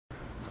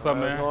What's up,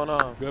 man? What's going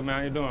on? Good, man.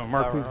 How you doing?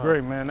 MarQueis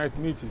Gray, man. Nice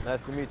to meet you.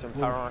 Nice to meet you. I'm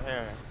Tyron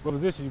Herring. What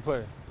position you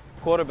play?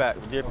 Quarterback,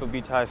 Deerfield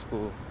Beach High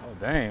School. Oh,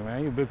 dang,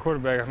 man. You a big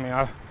quarterback. I mean,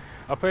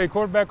 I played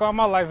quarterback all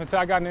my life until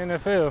I got in the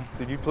NFL.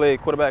 Did you play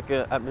quarterback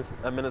at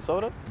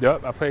Minnesota?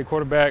 Yep, I played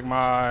quarterback.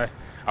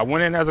 I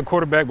went in as a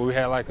quarterback, but we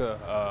had like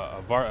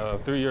a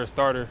 3-year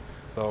starter.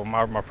 So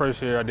my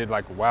first year, I did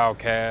like a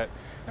wildcat.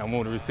 I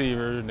moved to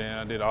receiver, then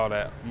I did all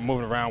that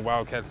moving around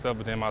wildcat stuff.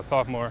 But then my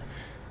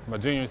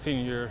junior and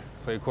senior year,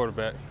 played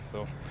quarterback.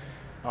 So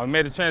I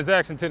made a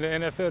transaction to the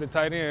NFL to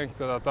tight end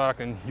because I thought I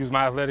can use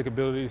my athletic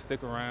ability to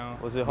stick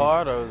around. Was it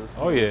hard or was it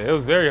smooth? Oh yeah, it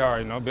was very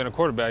hard. You know, being a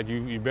quarterback,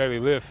 you barely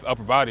lift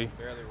upper body.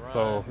 Barely run.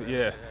 So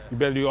yeah, you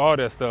better do all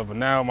that stuff. But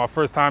now my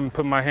first time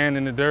putting my hand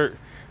in the dirt,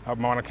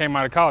 when I came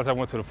out of college, I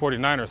went to the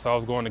 49ers, so I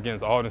was going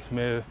against Alden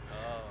Smith,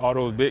 all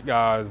those big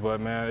guys. But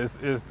man,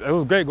 it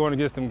was great going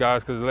against them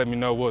guys because it let me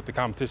know what the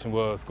competition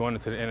was going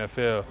into the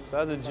NFL. So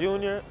as a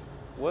junior,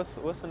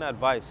 what's an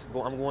advice?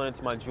 I'm going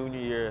into my junior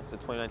year as a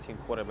 2019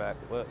 quarterback.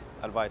 What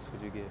advice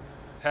would you give?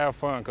 Have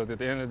fun, because at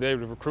the end of the day,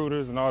 the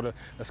recruiters and all the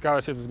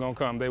scholarships is going to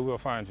come, they will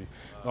find you.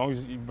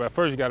 But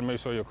first, you got to make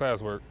sure your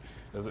classwork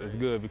is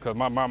good, because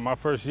my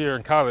first year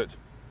in college,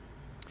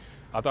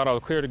 I thought I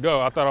was clear to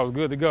go. I thought I was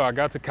good to go. I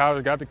got to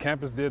college, got to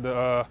campus, did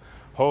the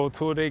whole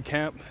two-day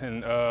camp,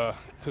 and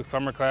took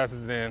summer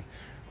classes. Then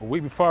a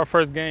week before our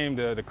first game,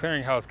 the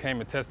clearinghouse came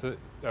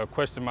and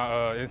questioned my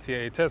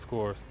NCAA test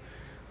scores.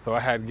 So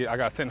I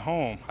got sent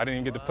home. I didn't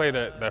even get to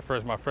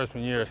play my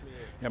freshman year.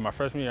 Yeah, my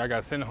freshman year, I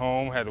got sent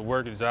home, had to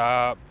work a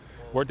job,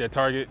 worked at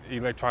Target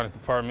electronics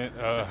department.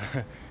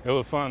 It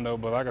was fun though,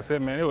 but like I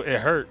said, man, it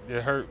hurt.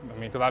 It hurt. I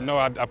mean, because I know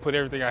I put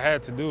everything I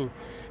had to do,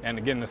 and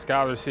getting the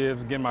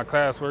scholarships, getting my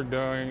classwork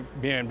done,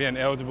 being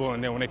eligible,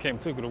 and then when they came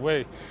and took it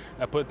away,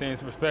 I put things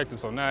in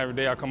perspective. So now every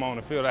day I come on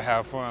the field, I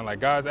have fun.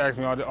 Like guys ask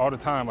me all the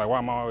time, like, why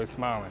am I always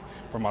smiling?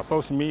 From my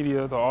social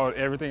media to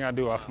everything I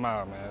do, I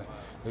smile, man.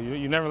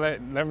 You never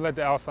let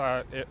the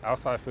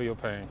outside feel your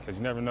pain, because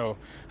you never know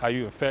how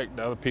you affect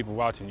the other people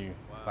watching you.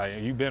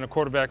 Like, you being a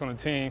quarterback on the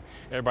team,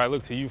 everybody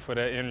look to you for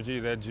that energy,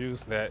 that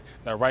juice, that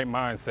right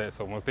mindset.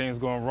 So when things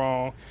going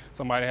wrong,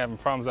 somebody having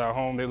problems at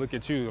home, they look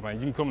at you. Like,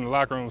 you can come in the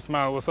locker room,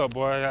 smile, what's up,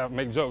 boy?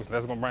 Make jokes.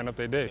 That's gonna brighten up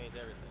their day.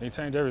 You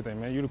change everything,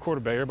 man. You the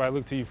quarterback. Everybody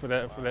look to you for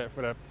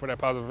that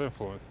positive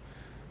influence.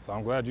 So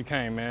I'm glad you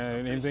came,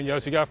 man. Anything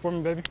else you got for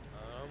me, baby?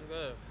 I'm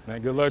good.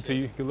 Man, good luck to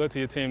you. Good luck to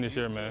your team this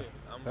year, man.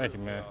 Thank you,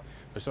 man.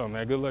 For sure,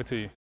 man. Good luck to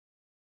you.